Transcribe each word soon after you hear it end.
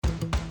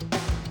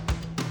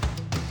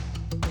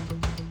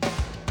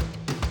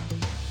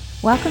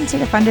Welcome to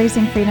the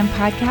Fundraising Freedom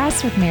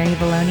Podcast with Mary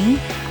Valloni.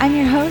 I'm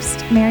your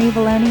host, Mary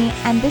Valloni,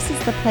 and this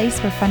is the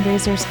place where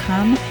fundraisers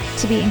come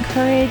to be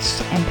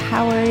encouraged,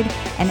 empowered,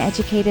 and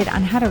educated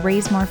on how to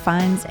raise more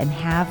funds and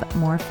have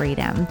more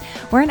freedom.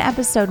 We're in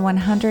episode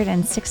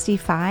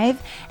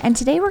 165, and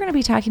today we're going to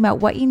be talking about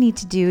what you need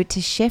to do to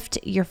shift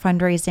your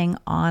fundraising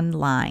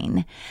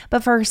online.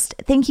 But first,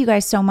 thank you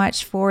guys so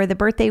much for the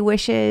birthday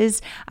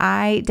wishes.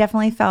 I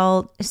definitely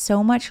felt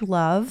so much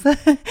love,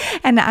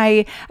 and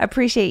I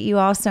appreciate you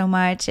all so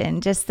much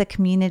and just the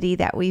community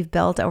that we've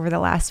built over the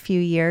last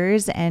few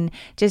years. And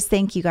just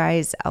thank you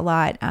guys a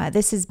lot.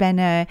 This has been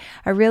a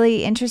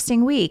really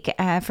interesting week.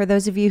 For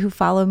those of you who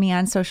follow me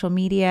on social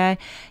media,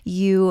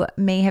 you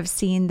may have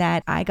seen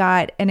that I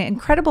got an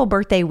incredible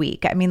birthday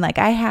week.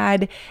 I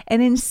had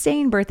an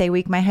insane birthday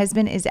week. My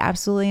husband is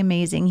absolutely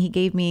amazing. He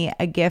gave me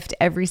a gift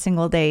every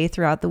single day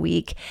throughout the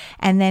week.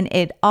 And then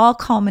it all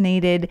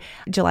culminated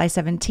July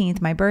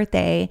 17th, my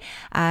birthday,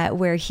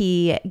 where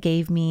he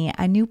gave me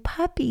a new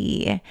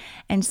puppy.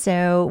 And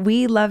so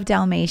we love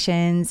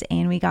Dalmatians,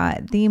 and we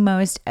got the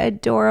most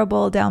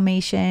adorable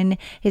Dalmatian.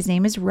 His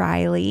name is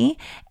Riley,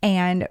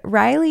 and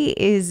Riley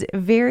is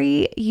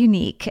very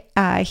unique.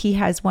 He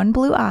has one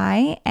blue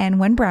eye and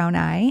one brown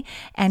eye,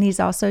 and he's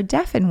also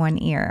deaf in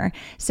one ear.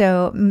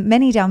 So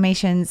many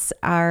Dalmatians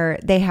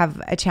they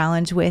have a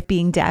challenge with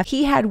being deaf.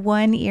 He had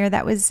one ear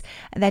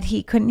that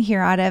he couldn't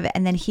hear out of,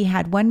 and then he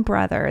had one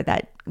brother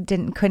that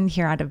couldn't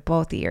hear out of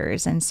both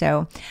ears. And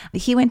so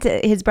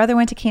his brother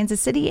went to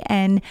Kansas City,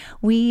 and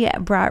we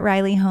brought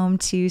Riley home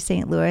to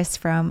St. Louis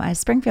from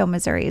Springfield,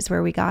 Missouri is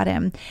where we got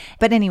him.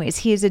 But anyways,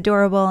 he is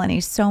adorable and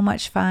he's so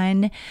much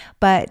fun.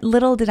 But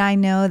little did I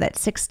know that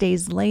 6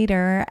 days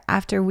later,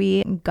 after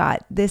we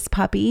got this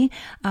puppy,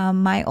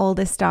 my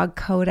oldest dog,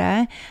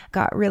 Coda,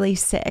 got really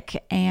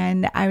sick.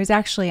 And I was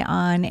actually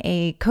on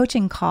a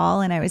coaching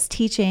call, and I was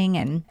teaching,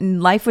 and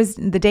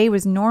the day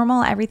was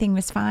normal. Everything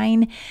was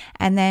fine.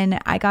 And then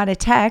I got a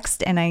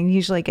text, and I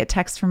usually get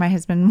texts from my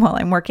husband while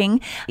I'm working,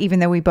 even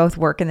though we both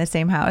work in the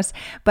same house.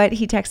 But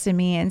he texted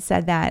me and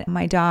said that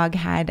my dog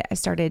had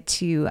started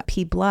to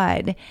pee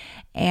blood,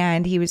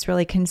 and he was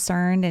really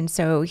concerned. And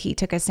so he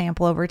took a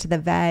sample over to the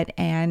vet,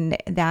 and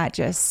that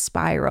just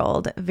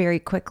spiraled very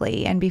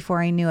quickly. And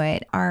before I knew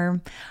it, our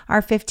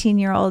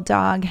 15-year-old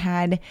dog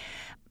had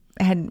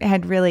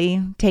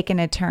really taken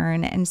a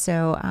turn. And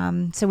so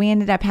we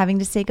ended up having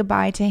to say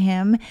goodbye to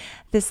him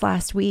this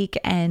last week.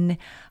 And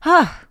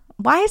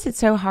why is it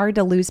so hard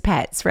to lose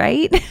pets,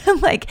 right? This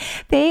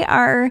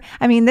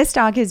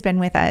dog has been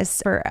with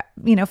us for,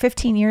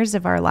 15 years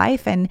of our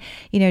life. And,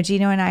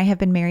 Gino and I have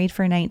been married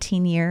for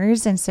 19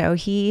 years. And so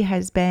he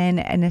has been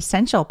an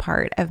essential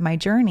part of my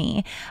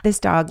journey. This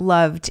dog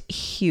loved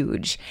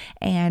huge.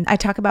 And I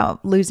talk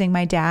about losing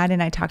my dad,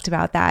 and I talked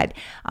about that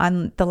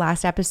on the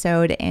last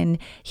episode. And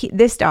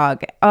this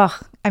dog,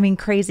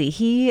 crazy.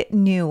 He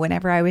knew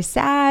whenever I was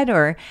sad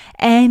or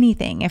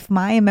anything, if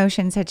my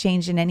emotions had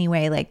changed in any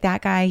way, like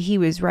that guy, he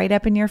was right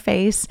up in your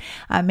face,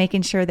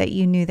 making sure that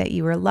you knew that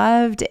you were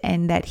loved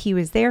and that he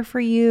was there for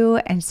you.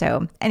 And so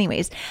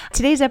anyways,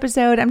 today's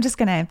episode, I'm just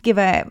going to give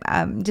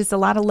just a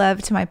lot of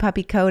love to my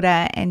puppy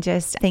Coda, and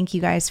just thank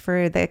you guys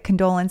for the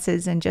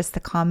condolences and just the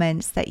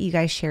comments that you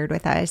guys shared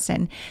with us.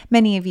 And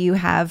many of you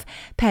have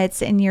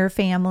pets in your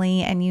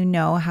family, and you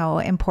know how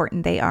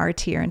important they are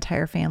to your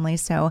entire family.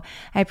 So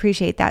I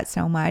appreciate that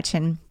so much.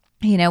 And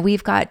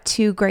we've got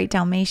 2 great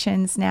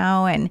Dalmatians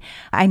now, and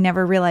I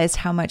never realized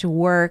how much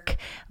work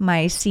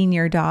my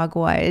senior dog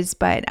was.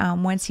 But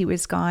once he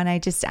was gone, I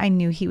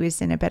knew he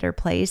was in a better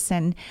place,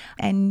 and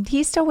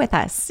he's still with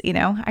us.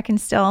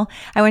 I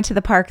went to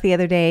the park the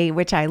other day,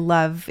 which I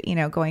love,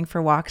 going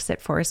for walks at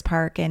Forest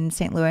Park in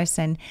St. Louis,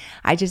 and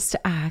I just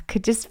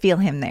could just feel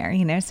him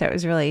there, so it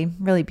was really,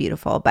 really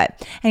beautiful.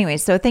 But anyway,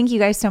 so thank you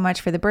guys so much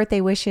for the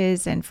birthday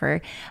wishes and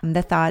for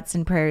the thoughts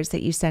and prayers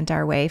that you sent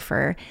our way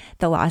for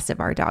the loss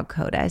of our dog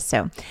Coda.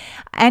 So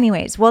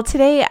anyways, well,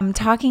 today I'm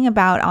talking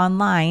about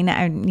online.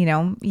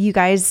 You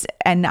guys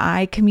and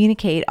I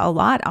communicate a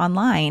lot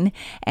online,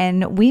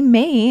 and we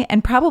may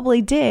and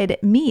probably did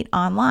meet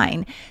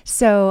online.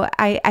 So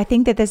I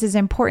think that this is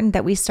important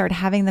that we start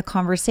having the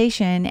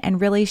conversation and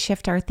really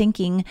shift our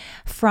thinking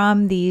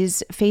from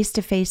these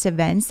face-to-face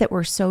events that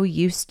we're so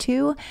used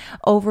to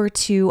over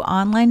to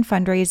online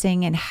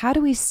fundraising, and how do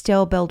we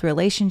still build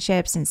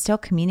relationships and still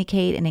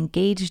communicate and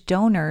engage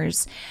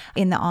donors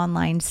in the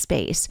online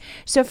space.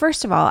 So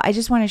first of all, I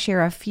just want to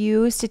share a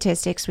few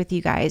statistics with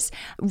you guys.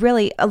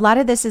 Really, a lot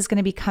of this is going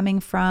to be coming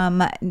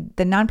from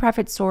the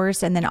nonprofit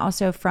source, and then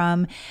also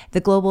from the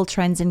Global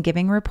Trends in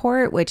Giving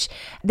report, which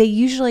they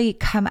usually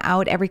come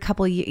out every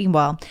couple of years.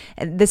 Well,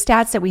 the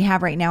stats that we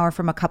have right now are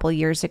from a couple of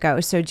years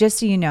ago. So just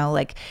so you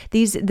know,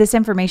 this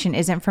information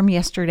isn't from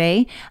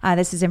yesterday.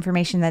 This is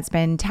information that's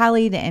been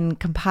tallied and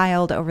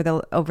compiled over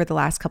the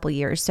last couple of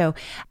years. So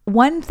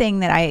one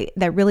thing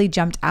that really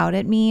jumped out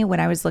at me when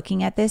I was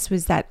looking at this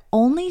was that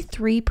only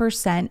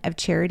 3% of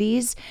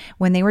charities,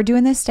 when they were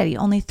doing this study,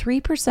 only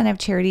 3% of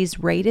charities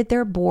rated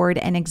their board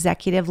and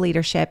executive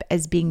leadership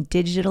as being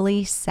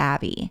digitally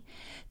savvy.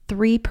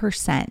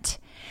 3%.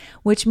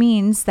 which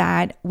means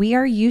that we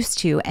are used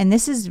to, and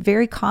this is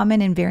very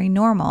common and very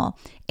normal,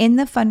 in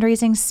the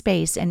fundraising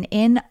space and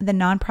in the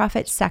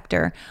nonprofit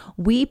sector,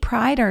 we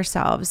pride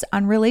ourselves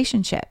on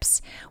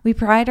relationships. We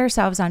pride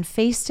ourselves on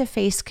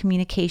face-to-face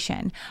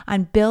communication,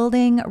 on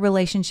building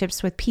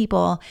relationships with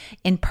people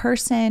in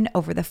person,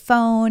 over the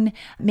phone,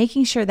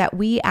 making sure that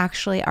we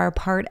actually are a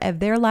part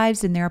of their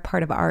lives and they're a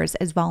part of ours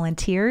as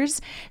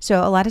volunteers.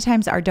 So a lot of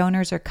times our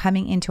donors are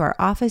coming into our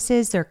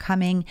offices, they're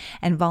coming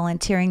and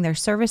volunteering their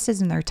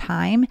services and their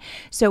time.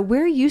 So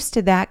we're used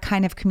to that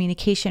kind of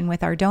communication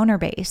with our donor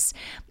base.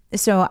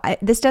 So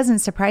this doesn't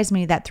surprise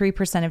me that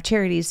 3% of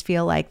charities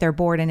feel like their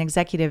board and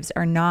executives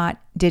are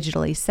not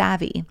digitally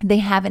savvy. They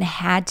haven't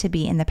had to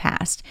be in the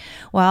past.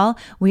 Well,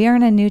 we are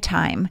in a new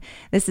time.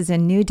 This is a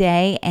new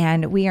day,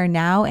 and we are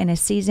now in a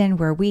season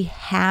where we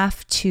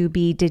have to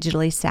be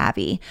digitally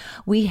savvy.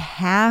 We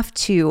have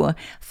to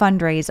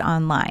fundraise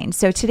online.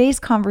 So today's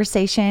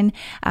conversation,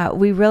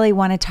 we really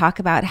want to talk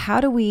about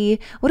what do we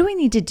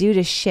need to do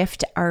to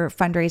shift our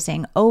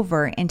fundraising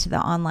over into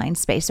the online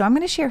space. So I'm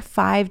going to share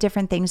 5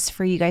 different things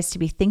for you guys to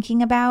be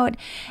thinking about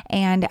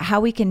and how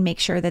we can make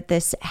sure that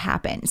this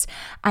happens.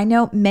 I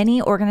know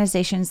many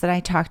organizations that I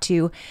talk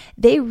to,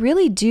 they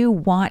really do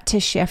want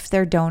to shift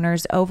their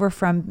donors over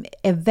from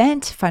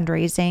event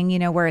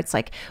fundraising, where it's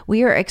like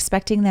we are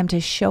expecting them to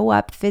show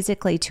up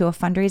physically to a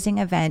fundraising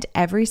event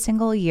every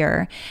single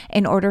year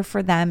in order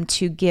for them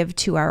to give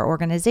to our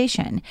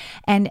organization.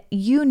 And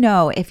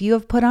if you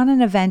have put on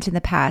an event in the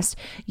past,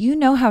 you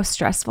know how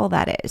stressful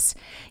that is.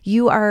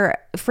 You are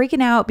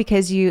freaking out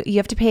because you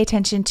have to pay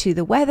attention to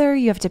the weather,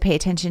 you have to pay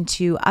attention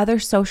to other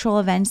social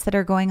events that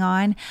are going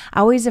on.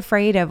 Always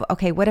afraid of,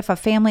 okay, what if a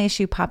family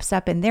issue pops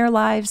up in their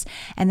lives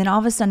and then all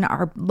of a sudden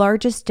our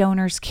largest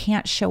donors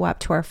can't show up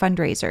to our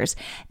fundraisers?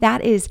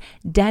 That is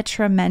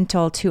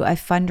detrimental to a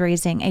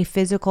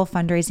physical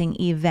fundraising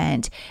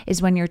event,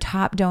 is when your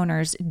top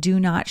donors do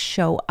not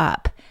show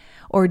up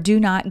or do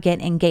not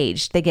get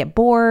engaged. They get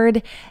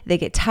bored, they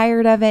get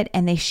tired of it,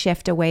 and they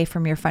shift away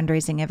from your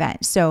fundraising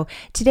event. So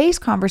today's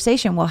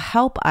conversation will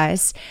help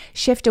us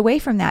shift away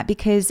from that,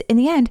 because in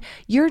the end,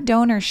 your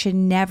donors should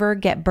never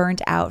get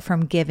burnt out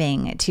from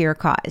giving to your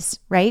cause,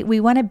 right? We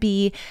want to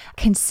be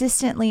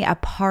consistently a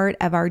part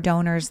of our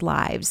donors'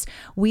 lives.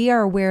 We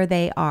are where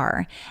they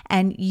are.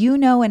 And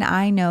and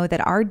I know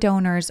that our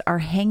donors are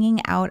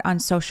hanging out on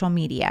social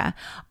media.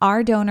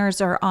 Our donors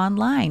are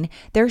online.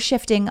 They're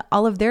shifting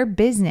all of their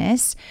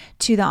business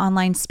to the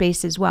online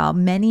space as well.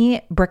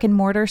 Many brick and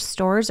mortar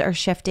stores are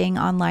shifting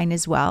online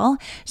as well.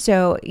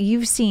 So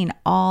you've seen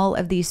all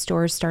of these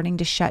stores starting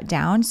to shut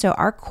down. So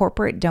our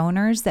corporate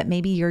donors that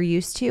maybe you're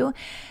used to,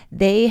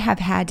 they have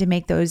had to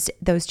make those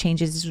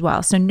changes as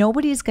well. So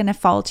nobody's going to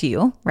fault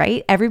you,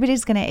 right?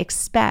 Everybody's going to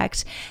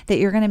expect that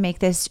you're going to make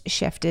this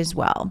shift as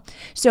well.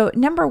 So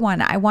number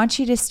 1, I want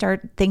you to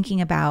start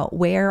thinking about,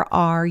 where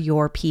are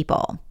your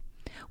people?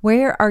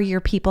 Where are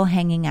your people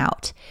hanging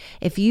out?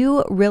 If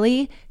you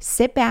really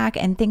sit back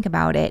and think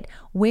about it,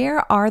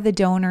 where are the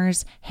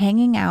donors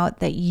hanging out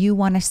that you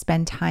want to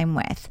spend time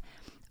with?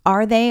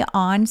 Are they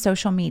on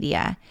social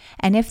media?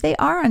 And if they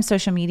are on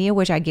social media,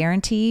 which I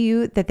guarantee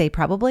you that they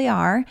probably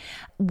are,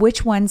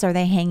 which ones are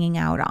they hanging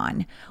out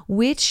on?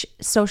 Which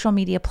social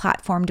media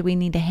platform do we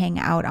need to hang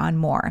out on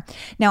more?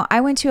 Now,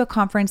 I went to a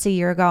conference a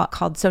year ago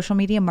called Social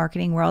Media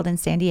Marketing World in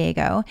San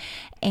Diego,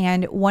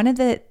 and one of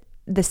the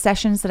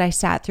sessions that I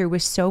sat through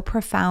was so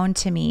profound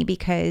to me,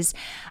 because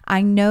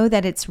I know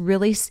that it's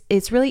really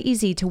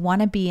easy to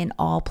want to be in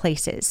all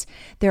places.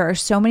 There are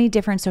so many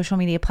different social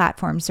media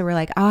platforms. So we're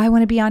like, I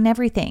want to be on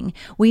everything.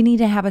 We need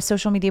to have a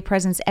social media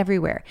presence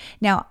everywhere.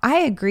 Now, I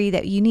agree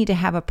that you need to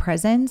have a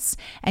presence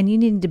and you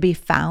need to be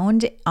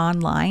found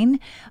online,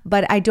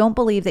 but I don't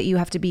believe that you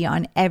have to be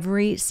on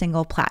every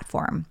single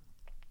platform.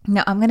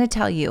 Now, I'm going to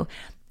tell you,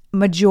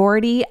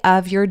 majority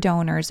of your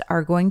donors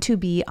are going to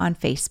be on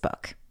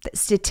Facebook.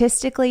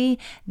 Statistically,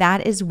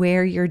 that is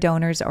where your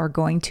donors are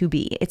going to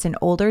be. It's an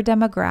older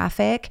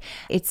demographic.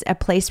 It's a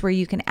place where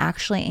you can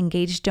actually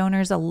engage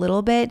donors a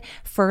little bit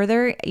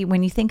further.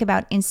 When you think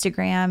about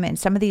Instagram and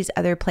some of these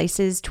other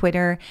places,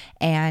 Twitter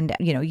and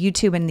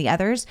YouTube and the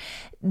others,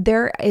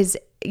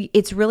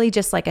 it's really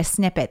just like a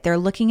snippet. They're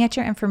looking at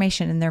your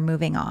information and they're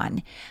moving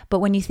on. But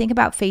when you think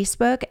about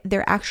Facebook,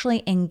 they're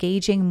actually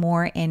engaging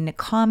more in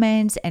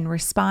comments and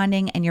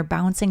responding, and you're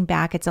bouncing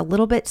back. It's a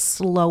little bit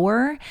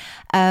slower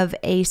of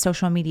a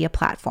social media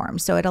platform.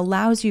 So it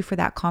allows you for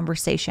that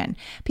conversation.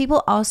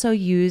 People also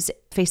use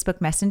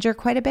Facebook Messenger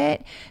quite a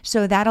bit.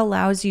 So that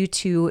allows you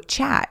to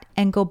chat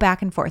and go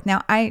back and forth.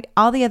 Now,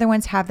 all the other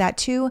ones have that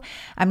too.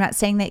 I'm not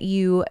saying that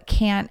you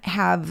can't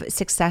have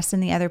success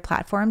in the other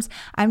platforms.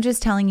 I'm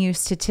just telling you,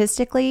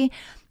 statistically,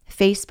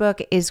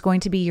 Facebook is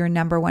going to be your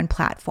number one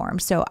platform.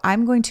 So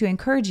I'm going to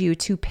encourage you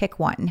to pick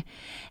one.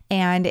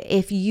 And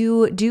if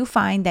you do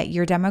find that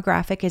your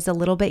demographic is a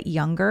little bit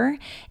younger,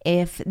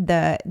 if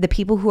the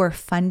people who are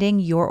funding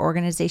your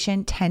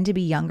organization tend to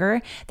be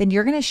younger, then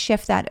you're going to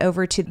shift that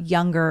over to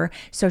younger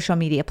social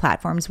media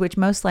platforms, which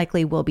most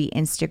likely will be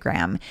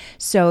Instagram.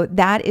 So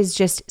that is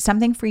just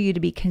something for you to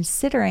be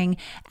considering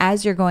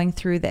as you're going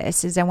through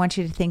this, is I want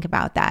you to think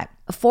about that.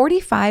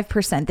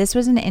 45%, this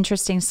was an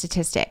interesting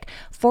statistic,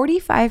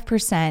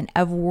 45%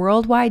 of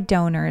worldwide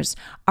donors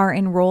are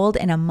enrolled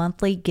in a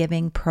monthly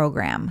giving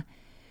program.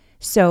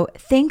 So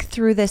think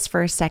through this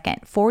for a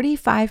second.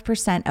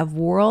 45% of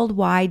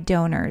worldwide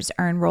donors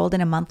are enrolled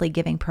in a monthly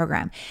giving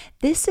program.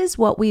 This is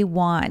what we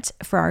want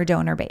for our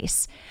donor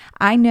base.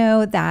 I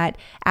know that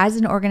as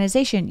an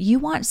organization, you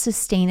want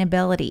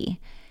sustainability.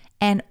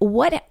 And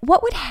what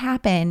would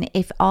happen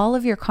if all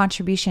of your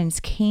contributions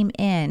came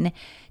in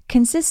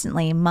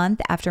consistently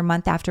month after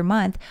month after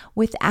month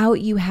without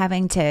you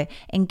having to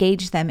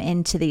engage them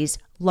into these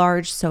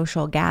large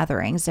social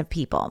gatherings of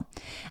people?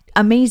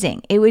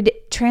 Amazing. It would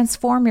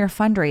transform your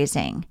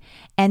fundraising.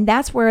 And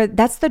that's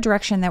the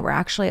direction that we're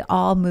actually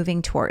all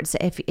moving towards.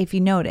 If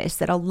you notice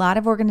that a lot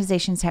of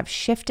organizations have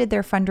shifted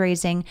their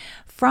fundraising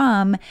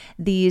from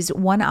these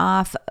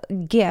one-off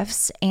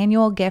gifts,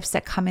 annual gifts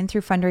that come in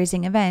through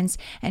fundraising events,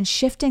 and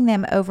shifting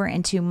them over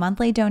into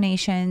monthly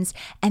donations,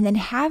 and then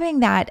having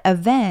that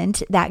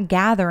event, that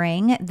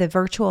gathering, the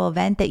virtual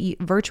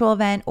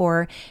event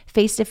or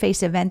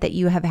face-to-face event that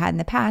you have had in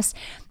the past.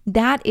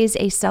 That is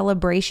a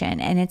celebration,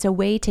 and it's a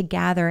way to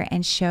gather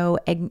and show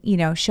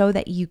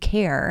that you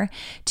care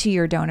to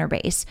your donor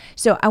base.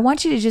 So I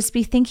want you to just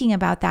be thinking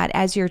about that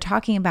as you're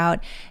talking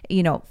about,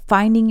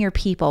 finding your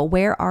people.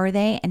 Where are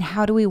they, and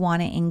how do we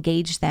want to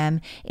engage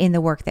them in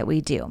the work that we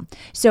do?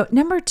 So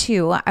number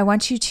 2, I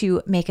want you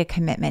to make a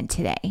commitment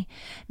today.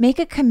 Make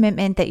a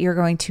commitment that you're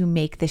going to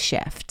make the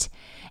shift.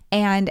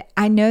 And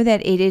I know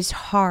that it is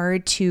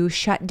hard to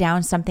shut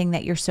down something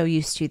that you're so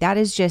used to. That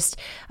is just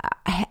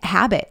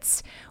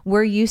habits.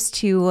 We're used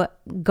to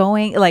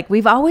going,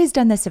 we've always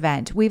done this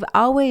event. We've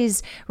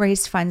always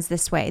raised funds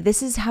this way.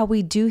 This is how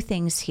we do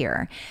things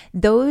here.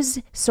 Those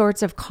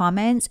sorts of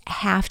comments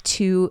have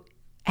to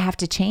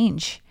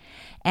change.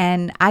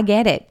 And I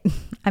get it.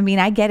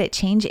 I get it.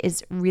 Change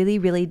is really,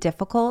 really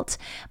difficult.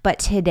 But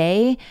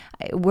today,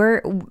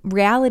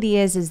 reality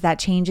is that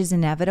change is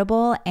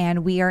inevitable.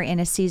 And we are in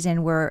a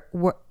season where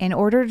in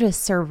order to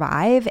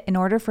survive, in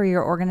order for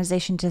your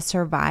organization to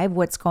survive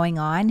what's going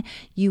on,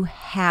 you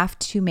have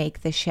to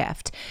make the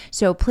shift.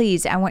 So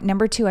please,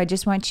 number 2, I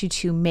just want you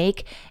to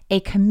make a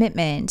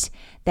commitment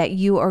that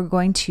you are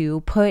going to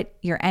put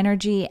your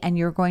energy and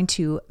you're going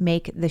to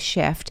make the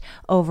shift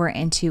over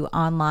into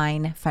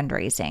online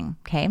fundraising.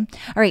 Okay. All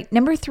right.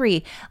 Number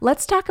 3,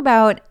 let's talk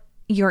about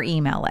your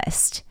email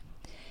list.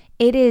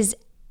 It is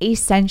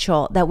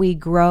essential that we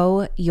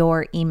grow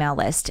your email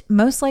list.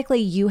 Most likely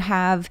you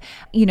have,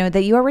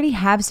 that you already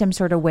have some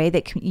sort of way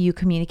that you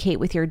communicate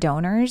with your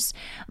donors.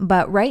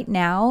 But right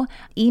now,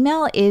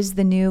 email is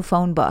the new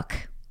phone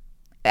book.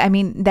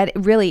 That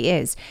really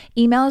is.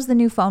 Email is the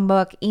new phone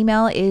book.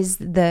 Email is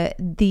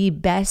the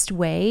best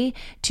way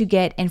to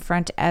get in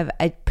front of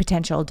a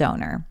potential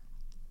donor,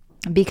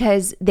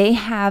 because they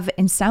have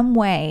in some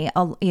way,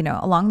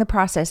 along the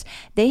process,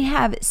 they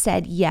have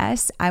said,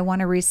 yes, I want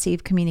to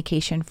receive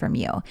communication from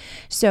you.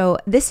 So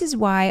this is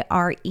why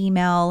our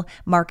email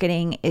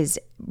marketing is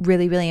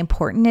really, really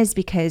important, is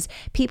because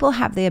people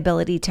have the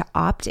ability to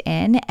opt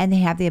in and they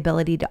have the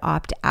ability to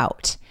opt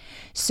out.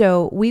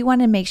 So we want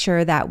to make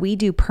sure that we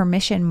do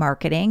permission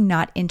marketing,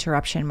 not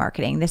interruption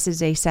marketing. This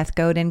is a Seth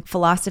Godin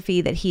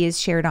philosophy that he has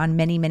shared on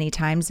many, many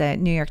times, a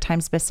New York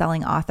Times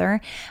bestselling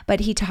author. But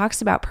he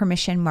talks about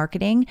permission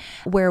marketing,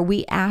 where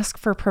we ask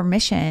for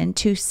permission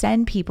to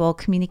send people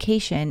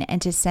communication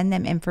and to send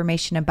them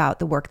information about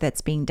the work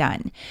that's being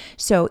done.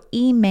 So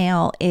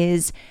email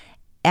is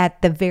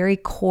at the very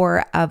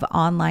core of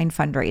online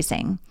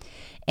fundraising.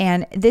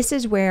 And this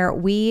is where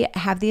we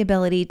have the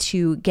ability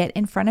to get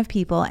in front of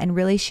people and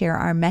really share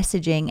our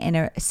messaging in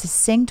a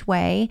succinct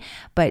way,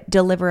 but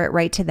deliver it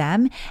right to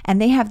them.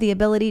 And they have the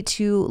ability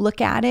to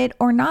look at it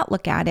or not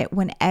look at it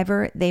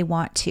whenever they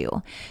want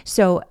to.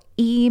 So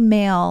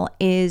email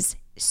is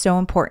so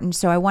important.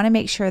 So I want to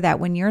make sure that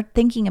when you're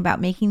thinking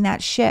about making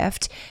that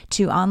shift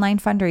to online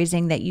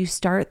fundraising, that you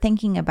start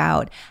thinking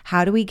about,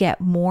 how do we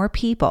get more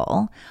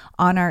people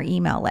on our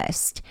email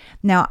list?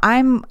 Now,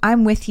 I'm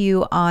with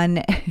you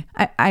on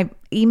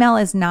email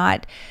is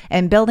not,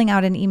 and building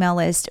out an email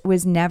list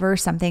was never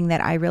something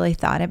that I really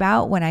thought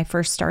about when I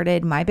first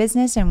started my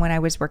business and when I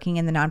was working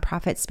in the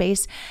nonprofit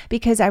space,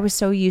 because I was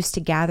so used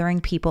to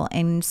gathering people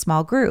in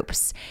small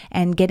groups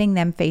and getting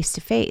them face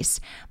to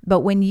face. But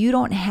when you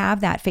don't have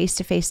that face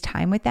to face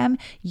time with them,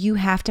 you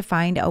have to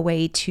find a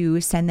way to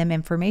send them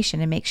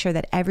information and make sure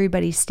that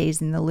everybody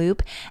stays in the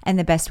loop. And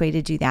the best way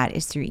to do that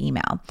is through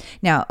email.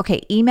 Now,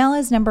 okay, email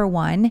is number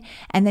 1,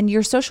 and then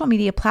your social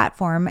media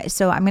platform.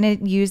 So I'm going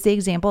to use the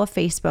example of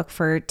Facebook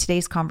for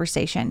today's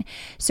conversation.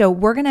 So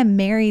we're going to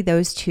marry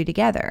those two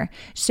together.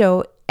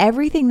 So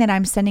everything that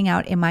I'm sending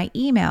out in my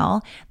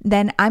email,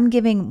 then I'm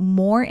giving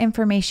more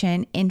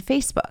information in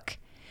Facebook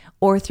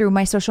or through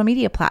my social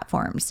media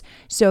platforms.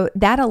 So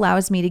that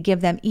allows me to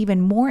give them even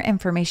more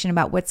information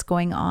about what's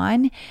going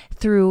on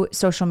through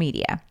social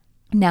media.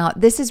 Now,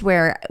 this is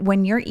where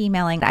when you're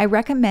emailing, I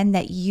recommend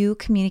that you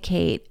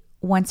communicate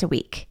once a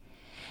week.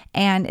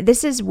 And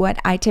this is what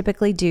I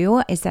typically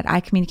do, is that I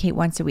communicate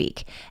once a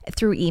week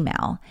through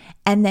email.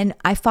 And then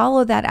I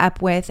follow that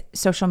up with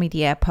social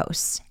media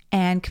posts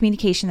and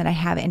communication that I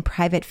have in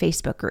private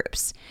Facebook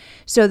groups.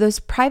 So those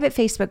private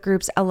Facebook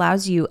groups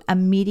allows you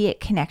immediate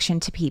connection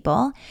to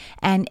people,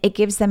 and it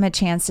gives them a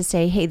chance to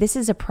say, hey, this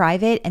is a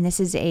private and this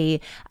is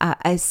a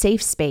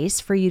safe space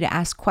for you to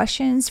ask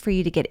questions, for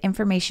you to get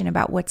information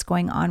about what's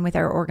going on with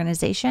our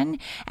organization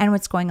and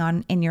what's going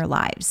on in your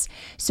lives.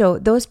 So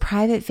those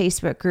private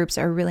Facebook groups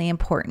are really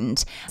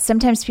important.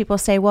 Sometimes people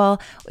say,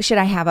 well, should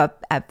I have a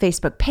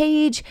Facebook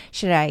page?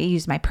 Should I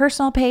use my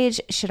personal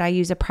page? Should I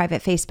use a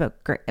private Facebook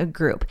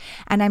group?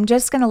 And I'm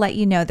just going to let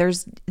you know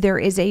there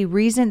is a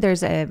reason,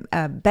 there's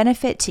a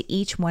benefit to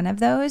each one of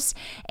those.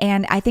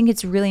 And I think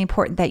it's really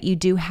important that you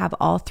do have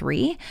all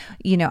three.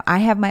 I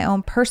have my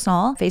own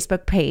personal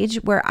Facebook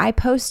page where I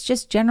post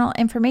just general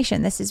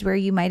information. This is where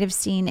you might have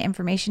seen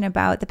information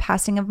about the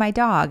passing of my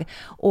dog,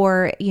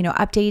 or,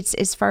 updates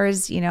as far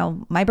as,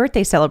 my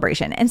birthday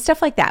celebration and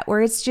stuff like that, where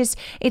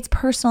it's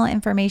personal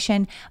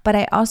information. But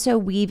I also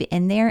weave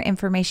in there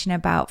information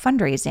about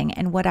fundraising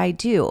and what I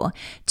do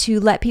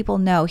to let people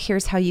know,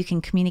 here's how you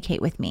can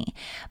communicate with me.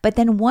 But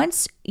then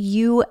once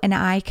you and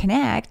I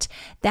connect,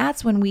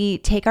 that's when we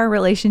take our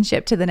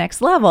relationship to the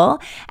next level.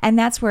 And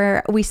that's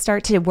where we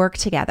start to work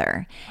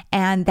together.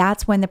 And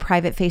that's when the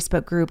private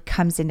Facebook group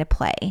comes into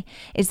play,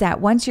 is that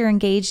once you're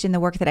engaged in the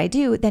work that I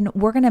do, then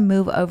we're going to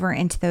move over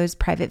into those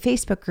private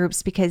Facebook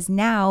groups, because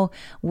now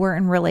we're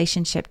in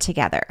relationship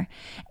together.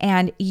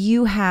 And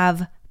you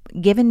have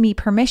given me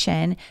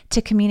permission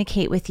to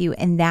communicate with you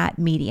in that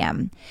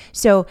medium.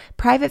 So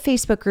private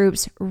Facebook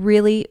groups,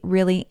 really,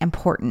 really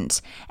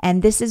important.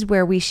 And this is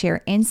where we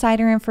share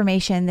insider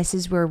information. This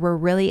is where we're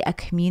really a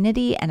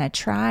community and a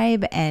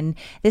tribe. And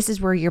this is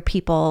where you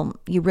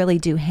really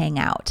do hang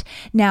out.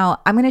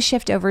 Now, I'm going to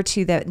shift over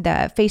to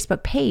the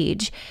Facebook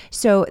page.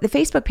 So the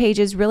Facebook page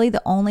is really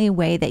the only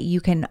way that you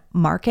can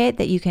market,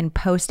 that you can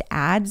post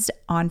ads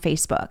on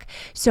Facebook.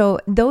 So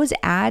those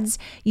ads,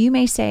 you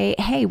may say,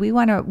 hey, we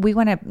want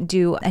to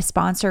do a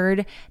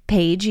sponsored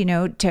page,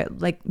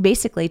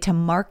 to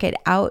market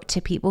out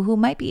to people who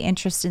might be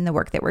interested in the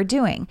work that we're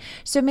doing.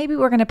 So maybe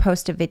we're going to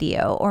post a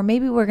video, or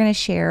maybe we're going to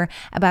share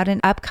about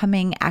an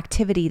upcoming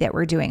activity that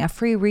we're doing, a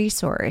free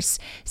resource,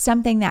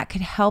 something that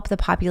could help the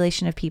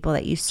population of people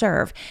that you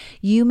serve.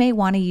 You may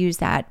want to use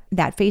that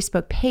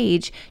Facebook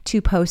page to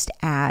post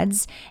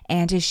ads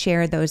and to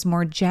share those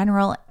more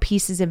general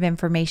pieces of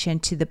information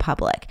to the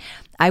public.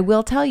 I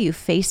will tell you,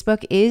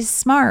 Facebook is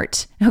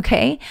smart,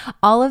 okay?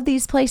 All of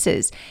these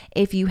places,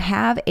 if you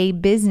have a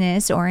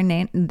business or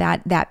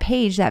that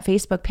page, that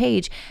Facebook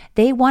page,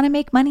 they want to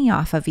make money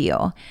off of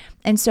you.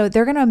 And so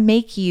they're going to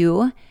make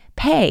you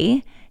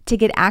pay to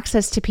get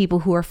access to people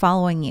who are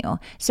following you.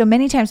 So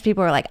many times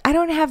people are like, I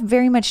don't have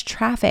very much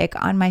traffic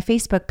on my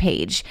Facebook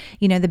page,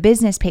 the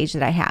business page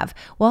that I have.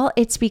 Well,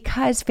 it's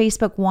because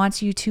Facebook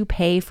wants you to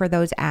pay for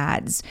those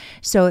ads.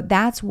 So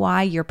that's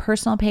why your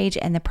personal page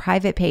and the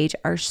private page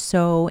are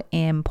so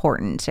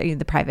important, so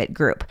the private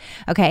group.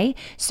 Okay.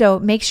 So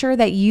make sure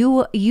that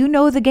you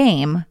know the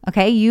game.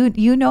 Okay.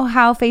 You know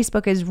how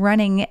Facebook is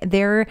running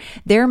their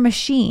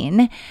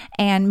machine,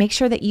 and make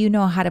sure that you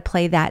know how to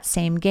play that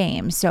same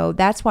game. So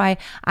that's why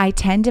I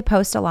tend to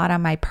post a lot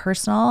on my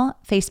personal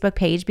Facebook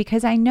page,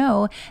 because I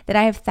know that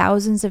I have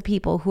thousands of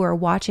people who are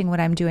watching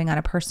what I'm doing on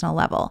a personal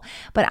level.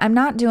 But I'm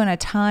not doing a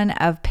ton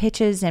of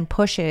pitches and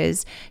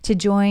pushes to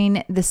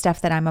join the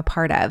stuff that I'm a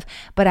part of.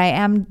 But I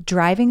am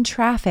driving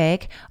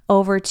traffic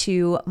over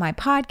to my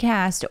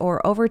podcast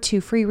or over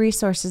to free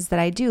resources that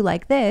I do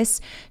like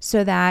this,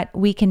 so that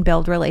we can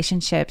build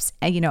relationships,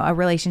 a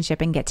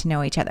relationship, and get to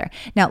know each other.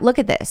 Now, look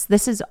at this.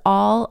 This is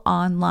all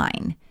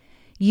online.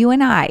 You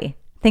and I,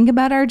 think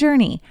about our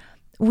journey.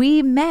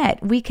 We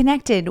met, we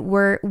connected,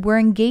 we're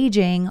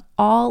engaging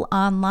all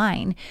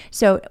online.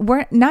 So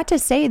we're not to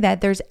say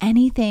that there's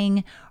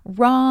anything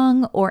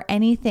wrong or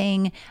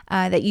anything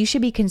that you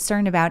should be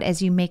concerned about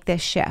as you make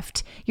this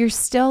shift. You're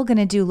still going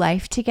to do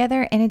life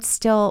together, and it's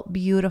still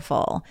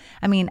beautiful.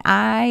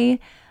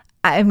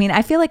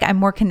 I feel like I'm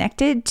more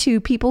connected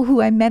to people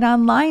who I met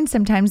online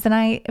sometimes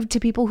than to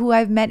people who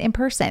I've met in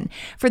person.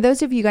 For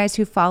those of you guys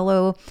who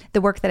follow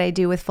the work that I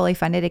do with Fully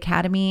Funded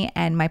Academy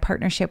and my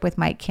partnership with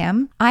Mike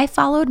Kim, I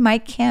followed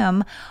Mike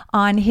Kim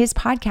on his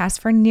podcast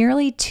for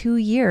nearly 2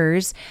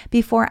 years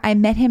before I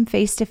met him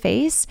face to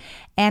face.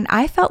 And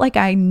I felt like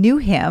I knew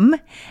him,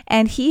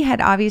 and he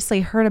had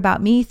obviously heard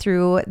about me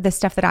through the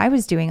stuff that I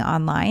was doing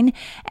online.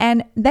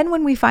 And then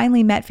when we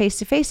finally met face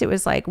to face, it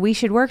was like, we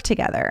should work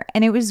together.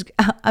 And it was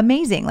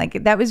amazing.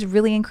 Like, that was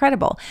really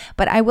incredible.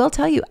 But I will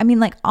tell you, I mean,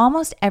 like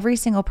almost every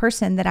single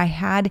person that I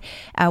had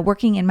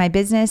working in my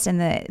business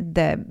and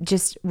the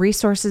just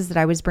resources that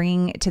I was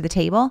bringing to the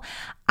table,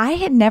 I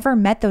had never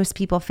met those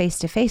people face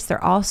to face.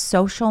 They're all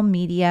social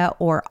media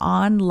or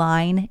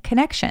online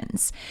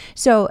connections.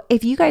 So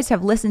if you guys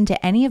have listened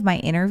to any of my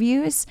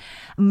interviews,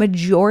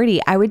 majority,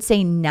 I would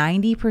say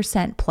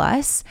 90%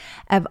 plus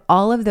of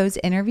all of those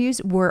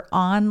interviews were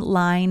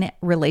online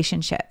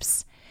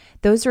relationships.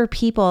 Those were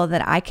people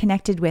that I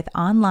connected with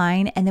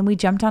online, and then we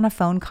jumped on a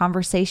phone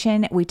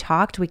conversation. We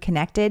talked, we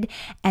connected,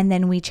 and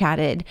then we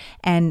chatted,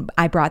 and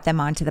I brought them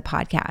onto the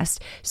podcast.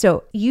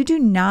 So you do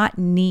not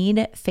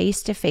need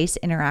face-to-face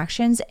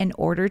interactions in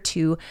order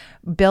to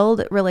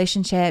build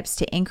relationships,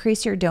 to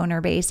increase your donor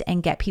base,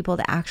 and get people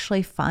to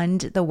actually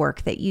fund the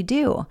work that you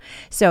do.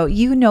 So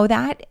you know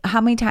that.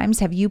 How many times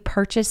have you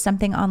purchased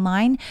something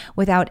online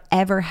without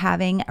ever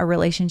having a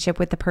relationship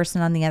with the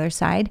person on the other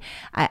side?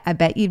 I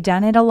bet you've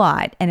done it a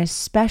lot. And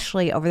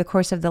especially over the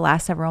course of the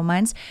last several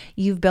months,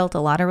 you've built a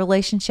lot of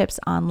relationships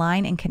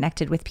online and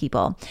connected with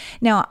people.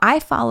 Now, I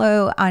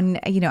follow on,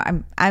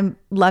 I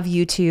love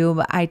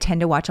YouTube. I tend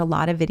to watch a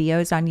lot of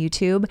videos on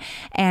YouTube,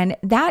 and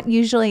that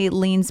usually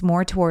leans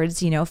more towards,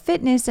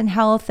 fitness and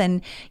health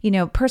and,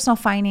 personal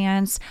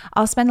finance.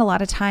 I'll spend a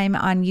lot of time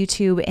on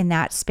YouTube in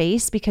that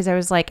space because I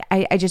was like,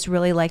 I just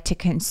really like to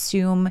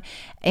consume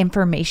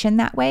information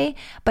that way.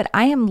 But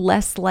I am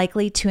less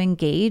likely to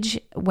engage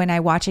when I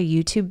watch a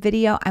YouTube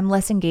video. I'm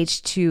less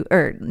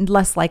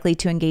likely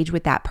to engage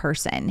with that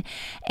person.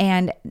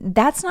 And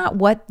that's not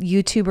what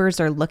YouTubers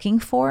are looking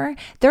for.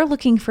 They're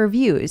looking for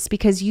views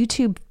because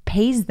YouTube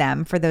pays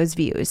them for those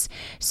views.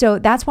 So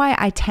that's why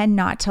I tend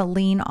not to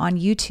lean on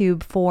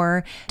YouTube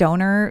for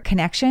donor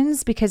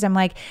connections, because I'm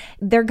like,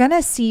 they're going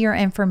to see your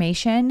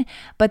information,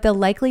 but the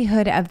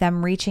likelihood of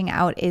them reaching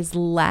out is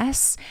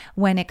less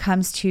when it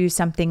comes to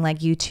something like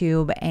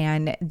YouTube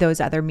and those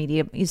other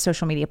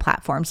social media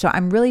platforms. So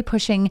I'm really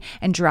pushing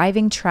and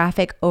driving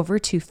traffic over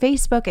to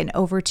Facebook and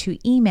over to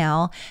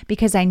email,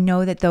 because I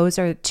know that those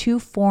are two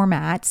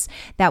formats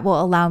that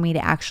will allow me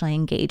to actually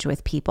engage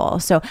with people.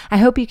 So I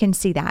hope you can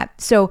see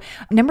that. So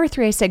number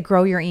 3, I said,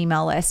 grow your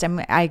email list.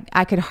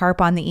 I could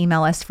harp on the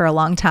email list for a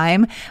long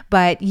time,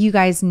 but you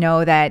guys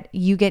know that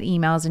you get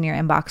emails in your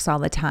inbox all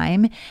the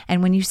time.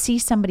 And when you see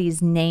somebody's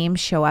name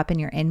show up in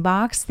your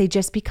inbox, they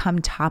just become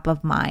top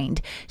of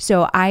mind.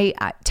 So I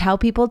tell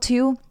people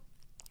to,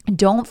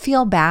 don't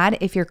feel bad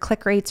if your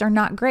click rates are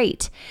not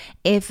great.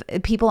 If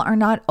people are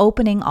not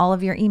opening all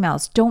of your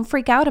emails, don't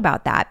freak out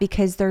about that,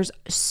 because there's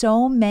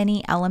so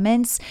many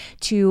elements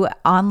to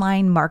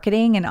online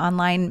marketing and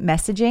online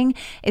messaging,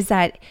 is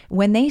that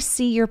when they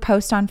see your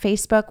post on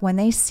Facebook, when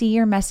they see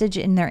your message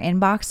in their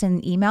inbox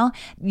and email,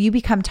 you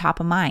become top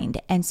of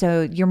mind. And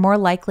so you're more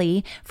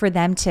likely for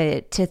them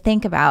to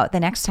think about the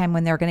next time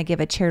when they're going to give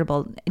a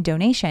charitable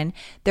donation,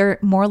 they're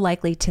more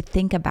likely to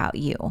think about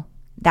you.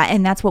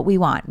 And that's what we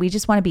want. We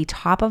just want to be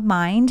top of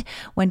mind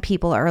when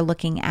people are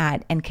looking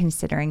at and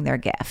considering their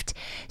gift.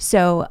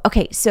 So the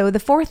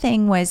 4th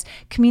thing was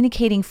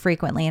communicating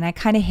frequently. And I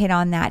kind of hit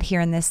on that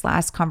here in this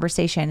last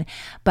conversation,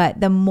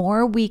 but the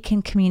more we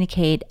can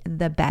communicate,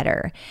 the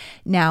better.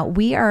 Now,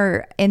 we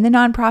are in the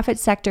nonprofit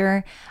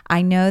sector.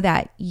 I know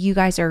that you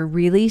guys are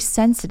really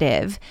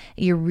sensitive.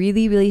 You're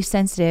really, really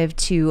sensitive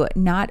to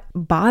not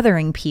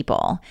bothering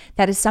people.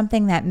 That is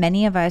something that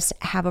many of us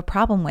have a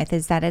problem with,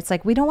 is that it's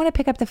like, we don't want to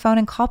pick up the phone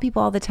and call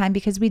people all the time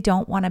because we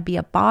don't want to be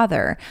a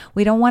bother.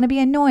 We don't want to be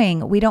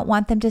annoying. We don't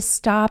want them to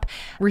stop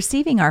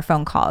receiving our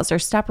phone calls or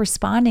stop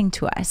responding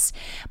to us.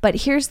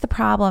 But here's the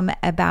problem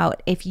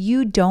about if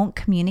you don't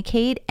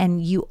communicate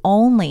and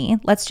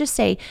let's just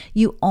say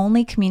you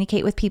only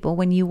communicate with people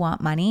when you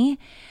want money,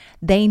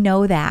 they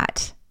know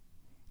that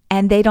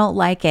and they don't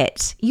like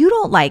it. You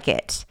don't like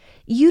it.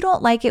 You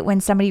don't like it when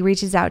somebody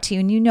reaches out to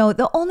you and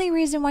the only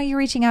reason why you're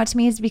reaching out to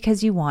me is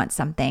because you want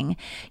something.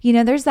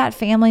 There's that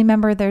family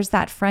member, there's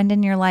that friend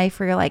in your life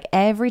where you're like,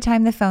 every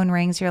time the phone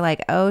rings, you're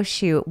like, oh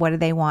shoot, what do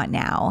they want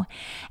now?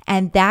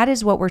 And that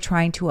is what we're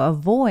trying to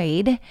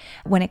avoid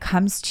when it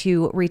comes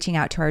to reaching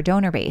out to our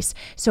donor base.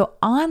 So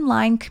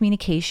online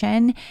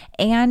communication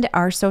and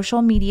our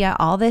social media,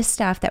 all this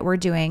stuff that we're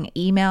doing,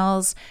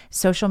 emails,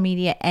 social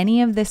media,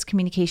 any of this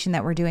communication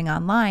that we're doing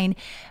online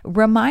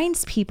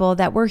reminds people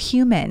that we're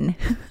human.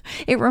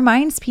 It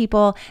reminds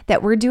people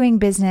that we're doing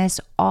business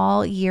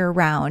all year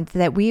round,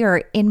 that we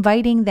are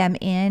inviting them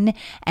in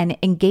and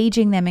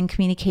engaging them in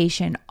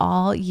communication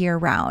all year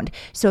round.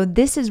 So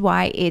this is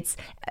why it's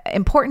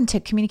important to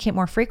communicate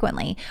more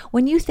frequently.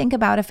 When you think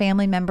about a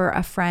family member,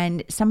 a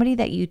friend, somebody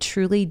that you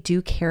truly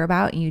do care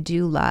about and you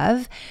do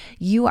love,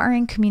 you are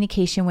in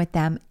communication with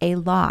them a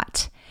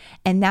lot.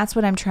 And that's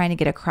what I'm trying to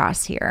get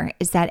across here,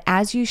 is that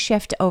as you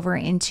shift over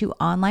into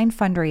online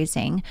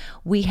fundraising,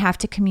 we have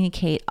to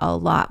communicate a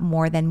lot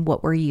more than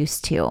what we're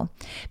used to.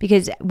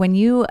 Because when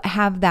you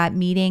have that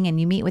meeting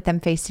and you meet with them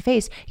face to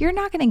face, you're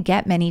not going to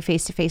get many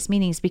face to face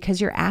meetings because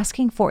you're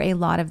asking for a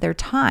lot of their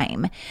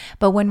time.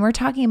 But when we're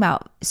talking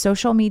about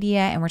social media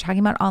and we're talking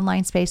about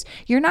online space,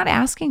 you're not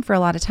asking for a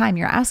lot of time.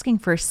 You're asking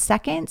for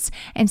seconds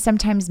and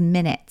sometimes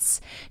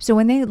minutes. So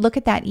when they look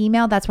at that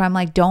email, that's why I'm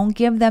like, don't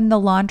give them the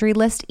laundry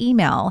list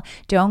email.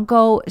 Don't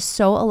go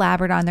so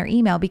elaborate on their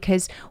email,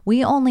 because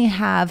we only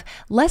have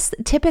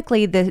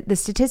typically the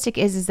statistic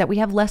is that we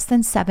have less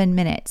than 7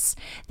 minutes.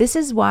 This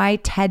is why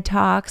TED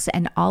Talks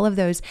and all of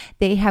those,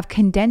 they have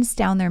condensed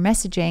down their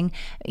messaging,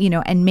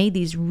 and made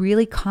these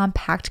really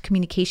compact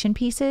communication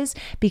pieces,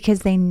 because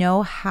they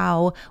know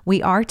how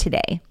we are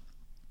today.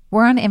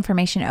 We're on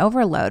information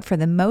overload for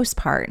the most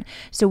part.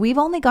 So we've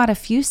only got a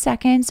few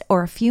seconds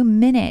or a few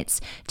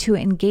minutes to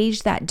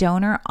engage that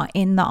donor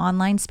in the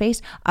online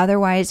space.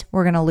 Otherwise,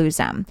 we're going to lose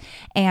them.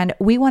 And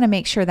we want to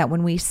make sure that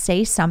when we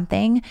say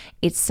something,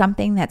 it's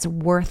something that's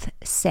worth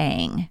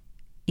saying.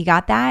 You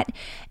got that?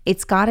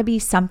 It's got to be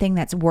something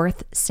that's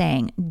worth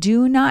saying.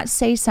 Do not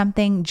say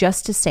something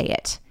just to say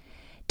it.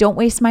 Don't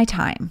waste my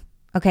time.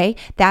 Okay,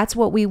 that's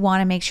what we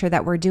want to make sure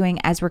that we're doing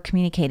as we're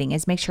communicating,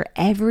 is make sure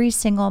every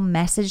single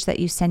message that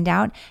you send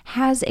out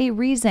has a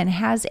reason,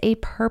 has a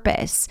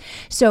purpose.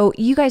 So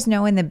you guys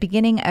know in the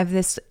beginning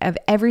of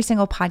every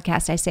single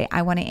podcast, I say,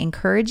 I want to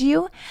encourage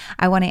you,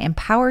 I want to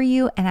empower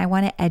you, and I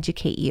want to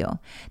educate you.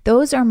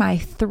 Those are my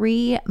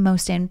 3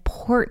 most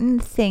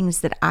important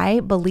things that I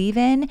believe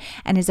in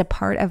and is a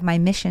part of my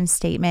mission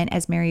statement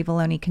as Mary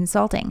Valloni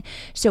Consulting.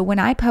 So when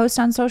I post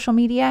on social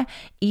media,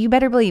 you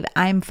better believe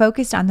I'm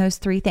focused on those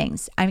 3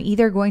 things. I'm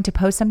either going to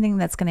post something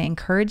that's going to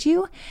encourage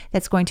you,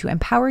 that's going to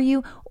empower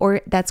you, or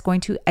that's going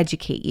to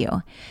educate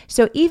you.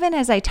 So even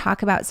as I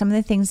talk about some of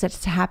the things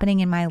that's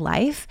happening in my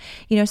life,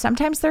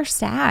 sometimes they're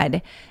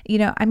sad.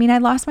 I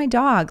lost my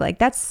dog. Like,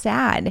 that's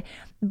sad.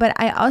 But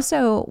I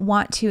also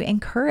want to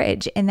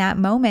encourage in that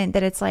moment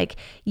that it's like,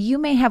 you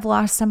may have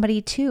lost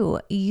somebody too.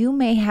 You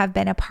may have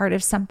been a part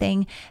of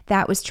something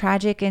that was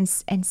tragic and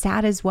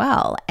sad as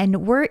well.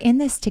 And we're in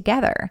this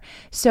together.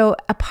 So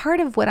a part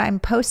of what I'm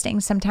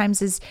posting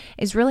sometimes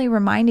is really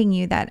reminding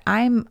you that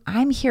I'm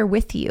here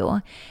with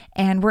you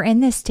and we're in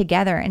this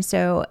together. And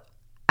so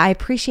I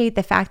appreciate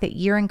the fact that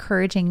you're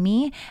encouraging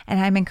me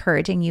and I'm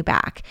encouraging you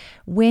back.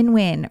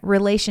 Win-win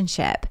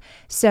relationship.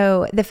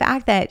 So the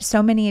fact that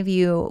so many of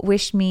you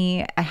wished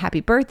me a happy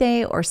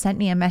birthday or sent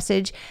me a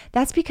message,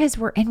 that's because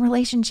we're in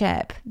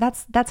relationship.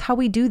 That's how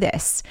we do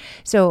this.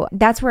 So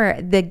that's where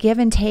the give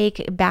and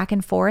take back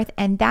and forth.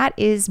 And that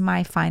is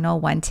my final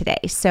one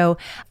today. So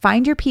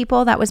find your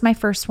people. That was my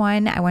first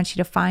one. I want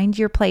you to find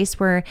your place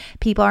where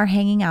people are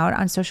hanging out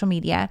on social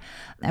media.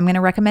 I'm going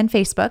to recommend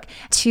Facebook.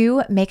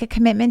 2, make a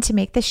commitment to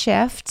make the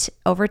shift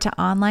over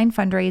to online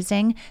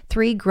fundraising.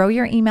 3, grow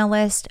your email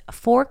list.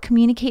 4,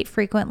 communicate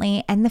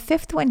frequently. And the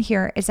 5th one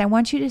here is I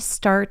want you to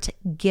start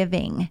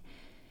giving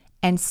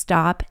and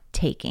stop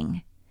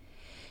taking.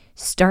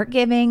 Start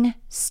giving,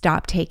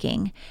 stop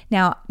taking.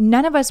 Now,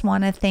 none of us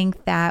want to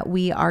think that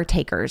we are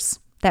takers,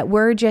 that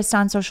we're just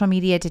on social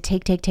media to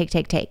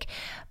take.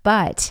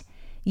 But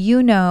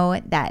you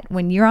know that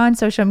when you're on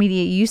social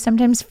media, you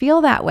sometimes feel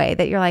that way,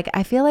 that you're like,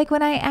 I feel like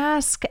when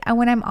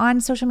I'm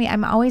on social media,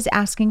 I'm always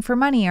asking for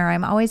money, or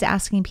I'm always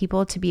asking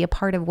people to be a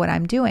part of what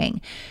I'm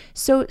doing.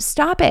 So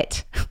stop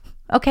it.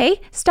 Okay?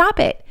 Stop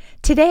it.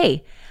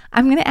 Today,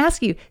 I'm going to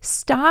ask you,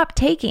 stop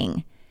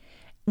taking.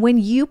 When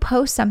you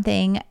post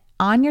something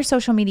on your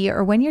social media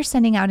or when you're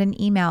sending out an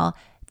email,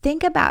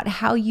 think about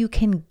how you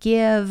can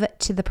give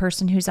to the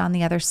person who's on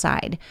the other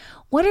side.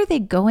 What are they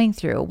going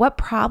through? What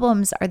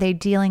problems are they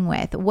dealing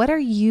with? What are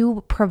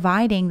you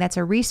providing that's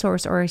a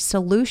resource or a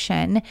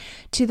solution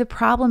to the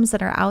problems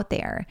that are out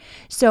there?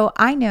 So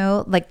I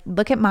know,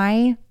 look at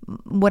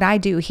what I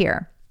do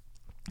here.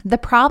 The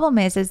problem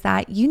is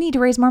that you need to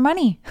raise more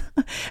money.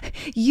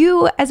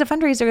 You, as a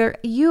fundraiser,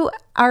 you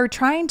are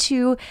trying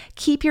to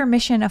keep your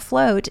mission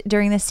afloat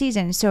during this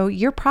season. So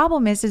your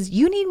problem is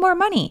you need more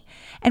money.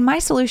 And my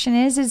solution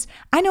is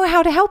I know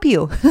how to help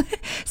you.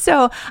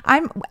 So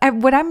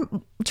what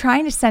I'm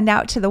trying to send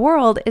out to the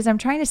world is I'm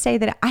trying to say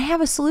that I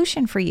have a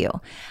solution for you.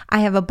 I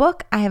have a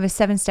book. I have a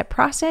 7-step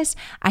process.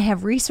 I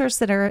have resources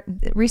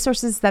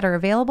that are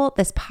available.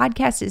 This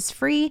podcast is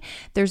free.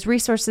 There's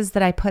resources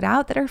that I put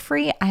out that are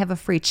free. I have a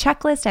free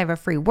checklist. I have a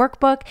free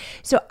workbook.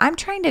 So I'm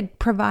trying to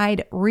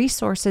provide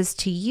resources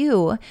to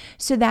you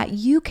so that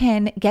you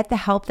can get the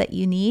help that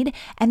you need.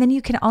 And then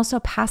you can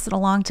also pass it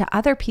along to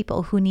other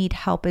people who need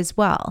help as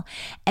well.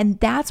 And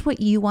that's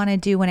what you want to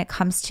do when it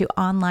comes to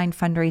online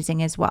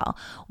fundraising as well.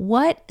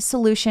 What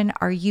solution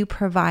are you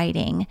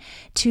providing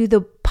to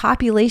the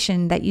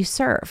population that you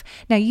serve.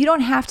 Now, you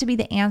don't have to be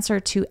the answer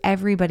to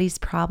everybody's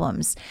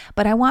problems,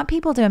 but I want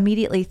people to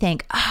immediately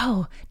think,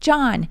 oh,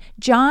 John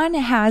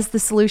has the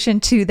solution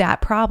to that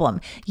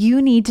problem.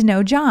 You need to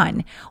know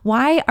John.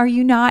 Why are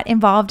you not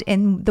involved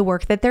in the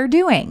work that they're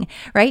doing,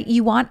 right?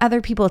 You want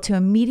other people to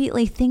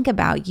immediately think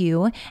about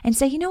you and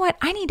say, you know what?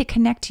 I need to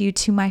connect you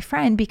to my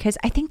friend because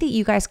I think that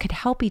you guys could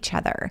help each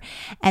other.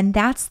 And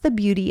that's the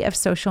beauty of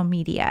social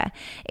media,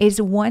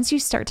 is once you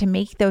start to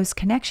make those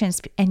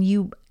connections and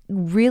you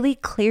really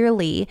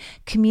clearly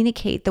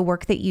communicate the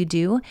work that you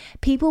do,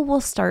 people will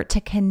start to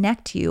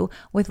connect you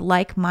with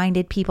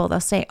like-minded people.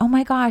 They'll say, oh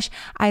my gosh,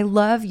 I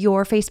love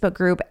your Facebook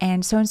group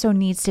and so-and-so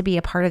needs to be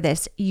a part of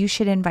this. You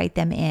should invite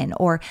them in,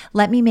 or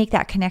let me make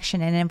that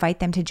connection and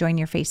invite them to join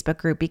your Facebook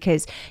group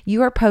because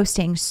you are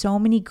posting so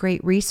many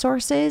great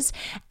resources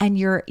and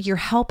you're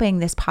helping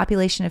this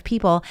population of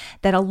people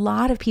that a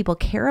lot of people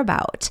care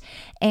about.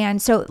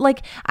 And so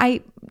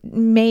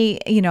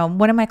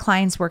one of my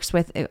clients works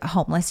with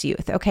homeless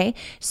youth. Okay.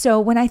 So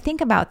when I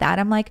think about that,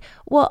 I'm like,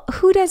 well,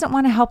 who doesn't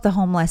want to help the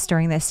homeless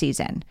during this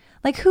season?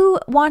 Like, who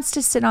wants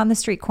to sit on the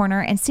street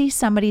corner and see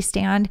somebody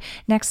stand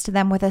next to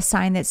them with a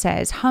sign that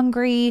says,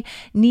 hungry,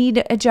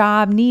 need a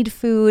job, need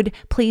food,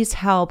 please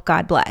help,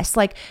 God bless.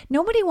 Like,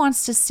 nobody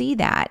wants to see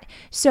that.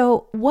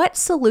 So what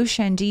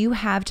solution do you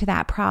have to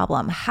that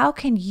problem? How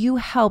can you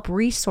help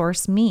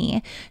resource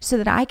me so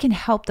that I can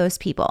help those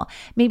people?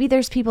 Maybe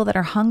there's people that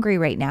are hungry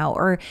right now,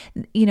 or,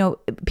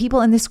 people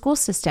in the school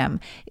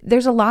system.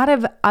 There's a lot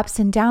of ups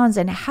and downs.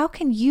 And how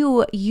can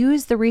you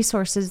use the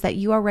resources that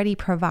you already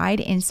provide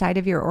inside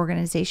of your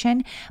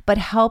organization, but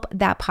help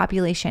that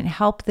population,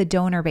 help the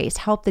donor base,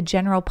 help the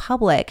general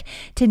public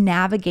to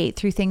navigate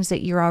through things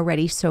that you're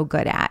already so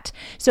good at?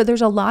 So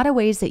there's a lot of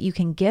ways that you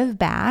can give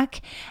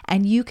back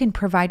and you can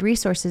provide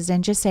resources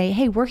and just say,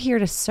 hey, we're here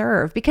to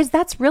serve, because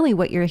that's really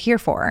what you're here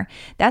for.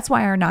 That's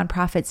why our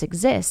nonprofits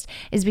exist,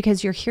 is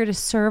because you're here to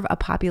serve a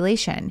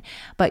population,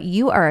 but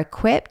you are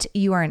equipped,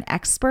 you are an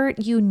expert,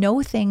 you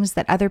know things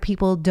that other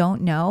people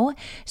don't know.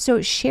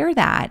 So share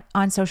that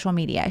on social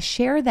media,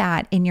 share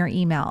that in your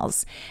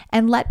emails,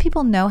 and let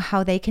people know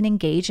how they can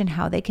engage and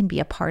how they can be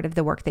a part of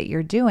the work that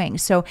you're doing.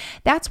 So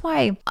that's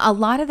why a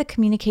lot of the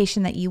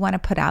communication that you want to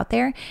put out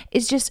there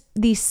is just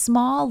these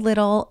small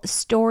little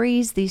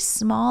stories, these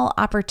small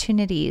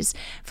opportunities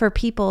for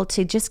people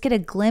to just get a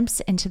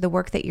glimpse into the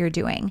work that you're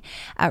doing.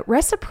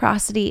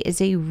 Reciprocity is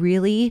a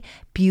really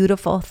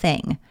beautiful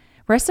thing.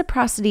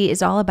 Reciprocity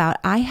is all about,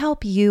 I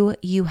help you,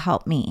 you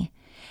help me.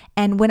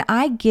 And when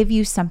I give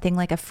you something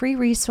like a free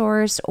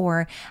resource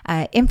or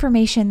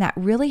information that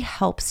really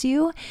helps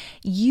you,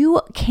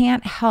 you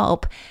can't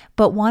help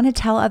but want to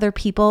tell other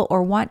people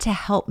or want to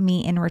help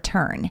me in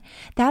return.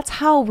 That's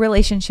how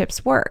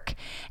relationships work.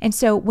 And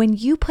so when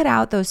you put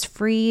out the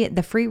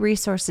free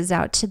resources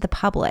out to the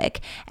public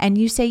and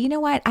you say, you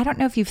know what, I don't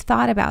know if you've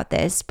thought about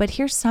this, but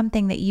here's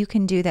something that you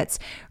can do that's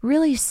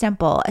really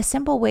simple, a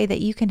simple way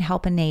that you can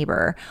help a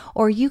neighbor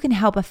or you can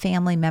help a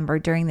family member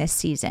during this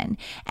season.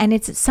 And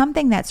it's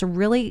something that's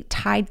really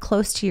tied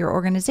close to your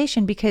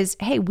organization because,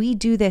 hey, we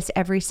do this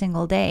every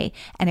single day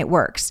and it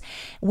works.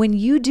 When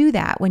you do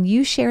that, when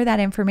you share that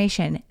information,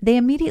 they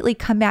immediately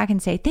come back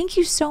and say, thank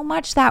you so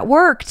much. That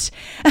worked.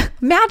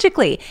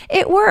 Magically,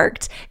 it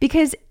worked,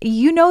 because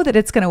you know that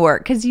it's going to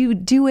work because you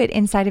do it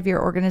inside of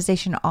your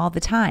organization all the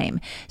time.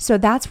 So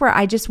that's where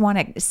I just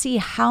want to see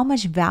how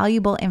much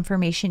valuable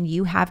information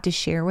you have to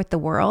share with the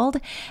world,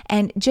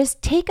 and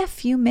just take a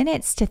few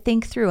minutes to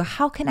think through,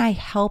 how can I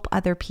help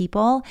other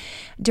people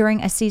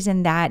during a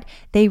season that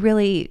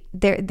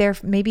they're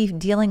maybe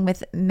dealing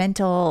with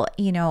mental,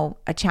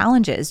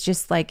 challenges,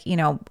 just like,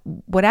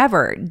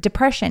 whatever,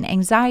 depression,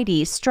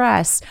 anxiety,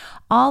 stress,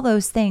 all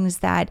those things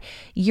that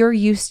you're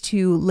used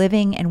to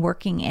living and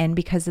working in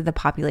because of the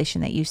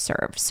population that you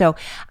serve. So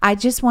I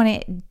just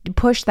want to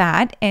push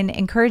that and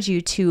encourage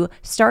you to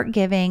start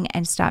giving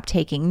and stop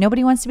taking.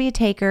 Nobody wants to be a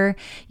taker.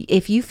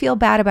 If you feel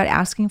bad about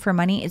asking for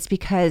money, it's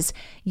because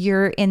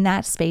you're in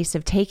that space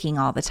of taking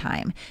all the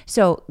time.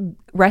 So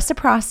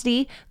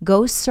reciprocity,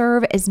 go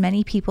serve as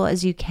many people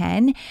as you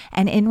can.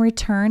 And in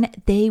return,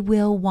 they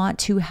will want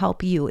to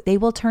help you. They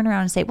will turn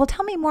around and say, well,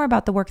 tell me more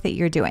about the work that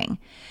you're doing.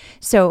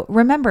 So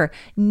remember,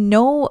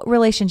 no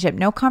relationship,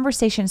 no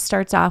conversation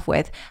starts off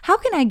with, how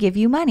can I give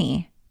you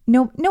money?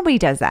 No, nobody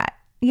does that.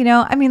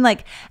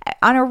 Like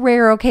on a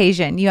rare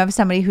occasion, you have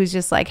somebody who's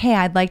just like, hey,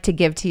 I'd like to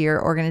give to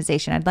your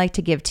organization. I'd like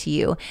to give to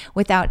you,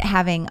 without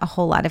having a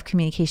whole lot of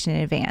communication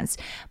in advance.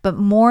 But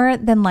more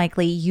than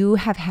likely, you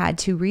have had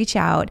to reach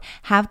out,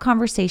 have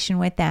conversation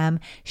with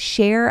them,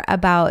 share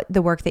about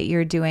the work that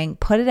you're doing,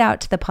 put it out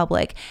to the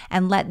public,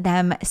 and let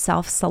them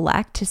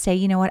self-select to say,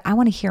 you know what, I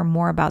want to hear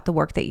more about the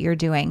work that you're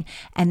doing,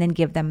 and then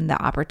give them the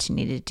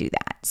opportunity to do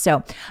that.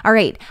 So, all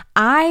right,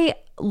 I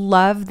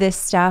love this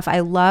stuff. I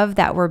love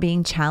that we're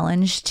being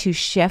challenged to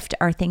shift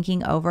our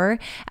thinking over.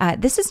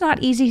 This is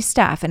not easy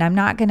stuff, and I'm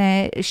not going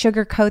to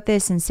sugarcoat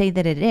this and say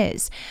that it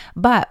is,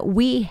 but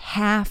we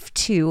have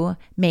to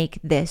make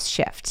this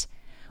shift.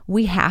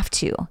 We have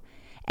to.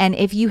 And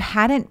if you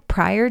hadn't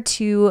prior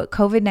to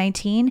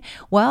COVID-19,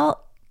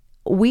 well,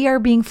 we are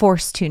being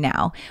forced to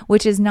now,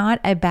 which is not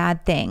a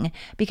bad thing,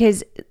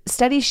 because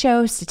studies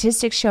show,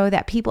 statistics show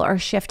that people are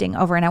shifting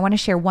over. And I want to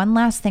share one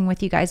last thing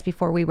with you guys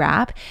before we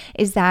wrap,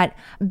 is that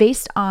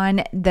based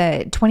on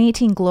the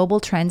 2018 Global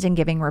Trends in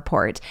Giving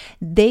report,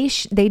 they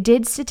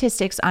did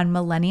statistics on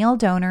millennial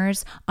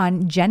donors,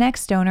 on Gen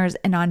X donors,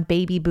 and on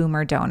baby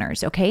boomer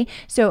donors. Okay.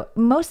 So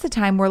most of the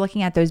time we're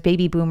looking at those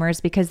baby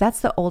boomers because that's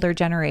the older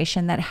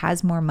generation that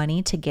has more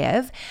money to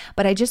give.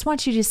 But I just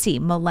want you to see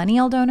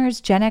millennial donors,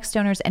 Gen X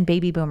donors, and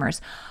baby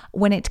boomers,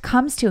 when it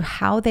comes to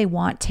how they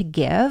want to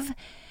give,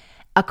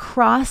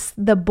 across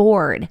the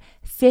board,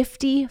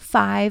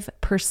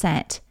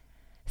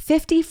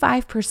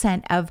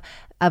 55% of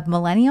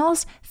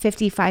millennials,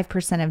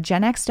 55% of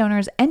Gen X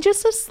donors, and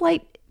just a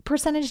slight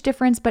percentage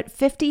difference, but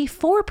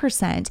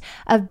 54%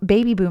 of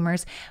baby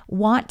boomers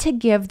want to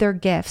give their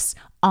gifts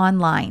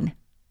online.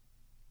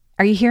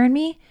 Are you hearing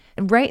me?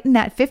 Right in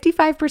that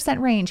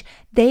 55% range,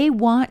 they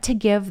want to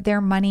give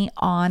their money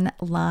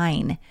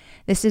online.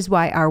 This is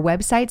why our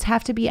websites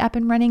have to be up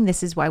and running.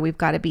 This is why we've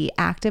got to be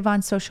active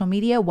on social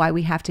media, why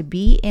we have to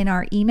be in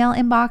our email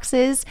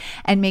inboxes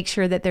and make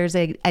sure that there's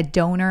a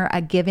donor,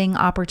 a giving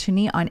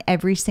opportunity on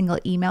every single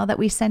email that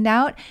we send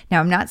out. Now,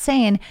 I'm not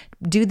saying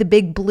do the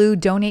big blue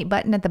donate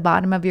button at the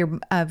bottom of your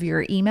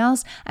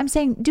emails. I'm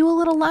saying do a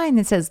little line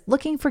that says,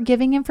 looking for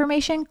giving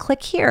information,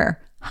 click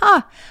here.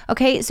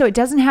 Okay, so it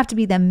doesn't have to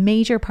be the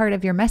major part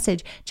of your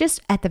message,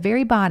 just at the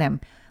very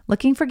bottom.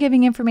 Looking for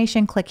giving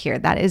information, click here.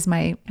 That is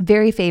my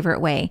very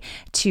favorite way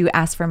to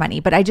ask for money.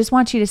 But I just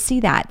want you to see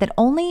that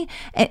only,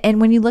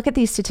 and when you look at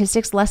these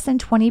statistics, less than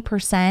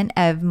 20%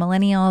 of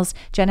millennials,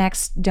 Gen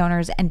X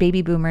donors, and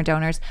baby boomer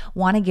donors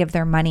want to give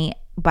their money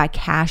by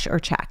cash or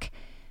check.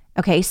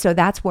 Okay, so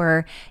that's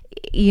where,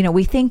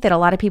 we think that a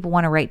lot of people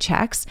want to write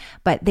checks,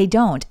 but they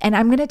don't. And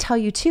I'm going to tell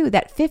you too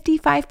that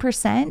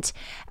 55%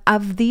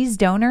 of these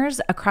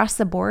donors across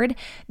the board,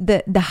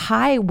 the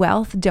high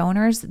wealth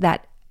donors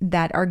that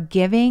are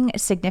giving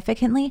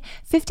significantly,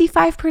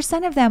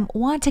 55% of them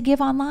want to give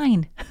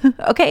online.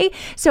 Okay.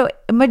 So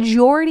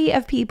majority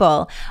of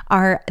people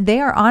are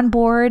on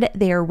board.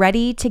 They are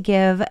ready to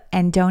give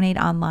and donate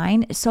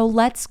online. So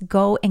let's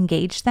go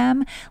engage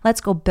them. Let's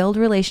go build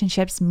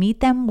relationships, meet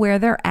them where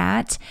they're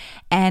at,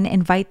 and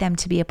invite them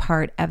to be a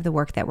part of the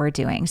work that we're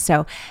doing.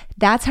 So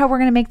that's how we're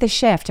going to make the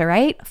shift. All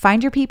right.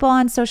 Find your people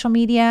on social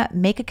media,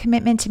 make a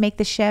commitment to make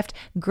the shift,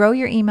 grow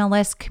your email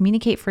list,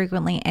 communicate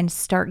frequently, and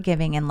start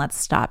giving, and let's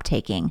stop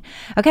taking.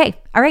 Okay.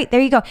 All right.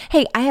 There you go.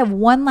 Hey, I have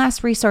one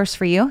last resource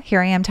for you.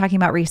 Here I am talking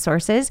about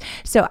resources.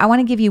 So I want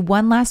to give you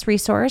one last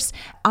resource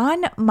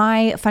on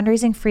my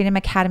Fundraising Freedom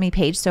Academy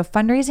page. So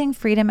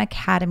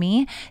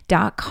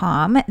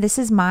fundraisingfreedomacademy.com. This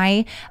is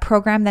my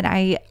program that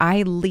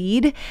I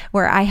lead,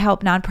 where I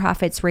help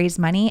nonprofits raise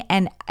money,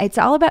 and it's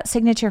all about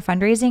signature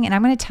fundraising. And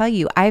I'm going to tell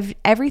you,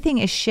 everything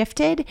is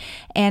shifted.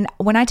 And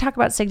when I talk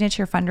about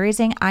signature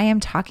fundraising, I am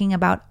talking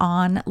about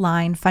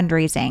online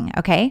fundraising.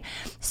 Okay.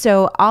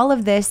 So all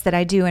of this that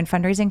I do in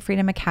Fundraising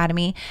Freedom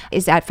Academy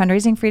is at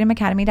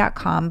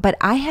fundraisingfreedomacademy.com, but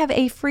I have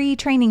a free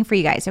training for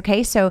you guys.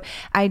 Okay. So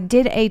I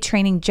did a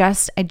training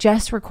I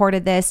just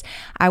recorded this.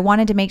 I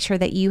wanted to make sure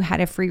that you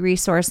had a free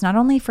resource, not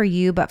only for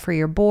you, but for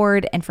your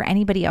board and for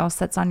anybody else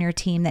that's on your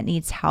team that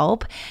needs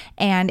help.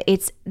 And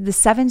it's the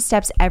 7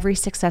 steps every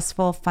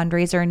successful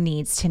fundraiser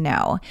needs to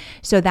know.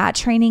 So that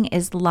training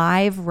is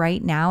live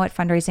right now at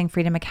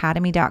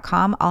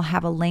fundraisingfreedomacademy.com. I'll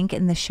have a link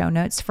in the show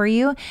notes for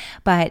you,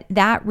 but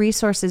that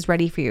resource is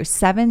ready for you.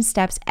 7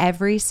 steps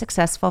every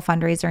successful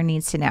fundraiser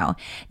needs to know.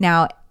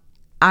 Now,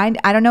 I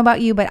don't know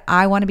about you, but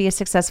I want to be a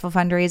successful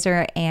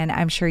fundraiser, and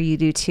I'm sure you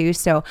do too.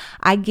 So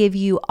I give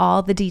you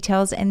all the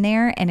details in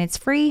there, and it's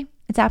free.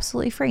 It's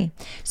absolutely free.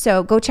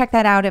 So go check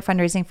that out at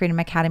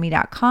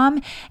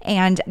fundraisingfreedomacademy.com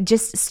and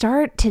just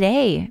start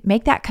today.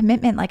 Make that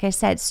commitment. Like I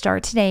said,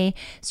 start today,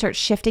 start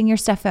shifting your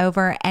stuff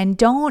over, and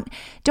don't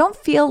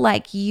feel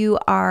like you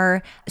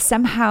are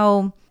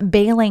somehow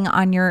bailing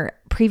on your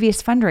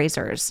previous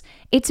fundraisers.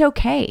 It's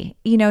okay.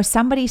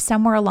 Somebody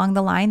somewhere along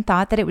the line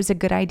thought that it was a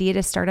good idea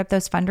to start up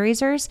those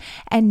fundraisers.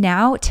 And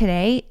now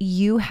today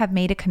you have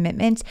made a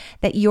commitment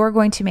that you're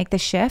going to make the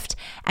shift,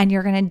 and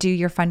you're going to do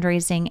your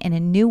fundraising in a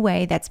new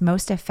way that's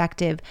most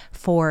effective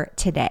for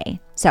today.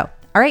 So,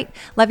 all right.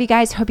 Love you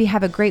guys. Hope you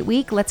have a great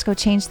week. Let's go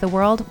change the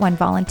world one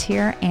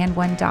volunteer and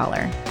 $1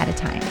 at a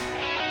time.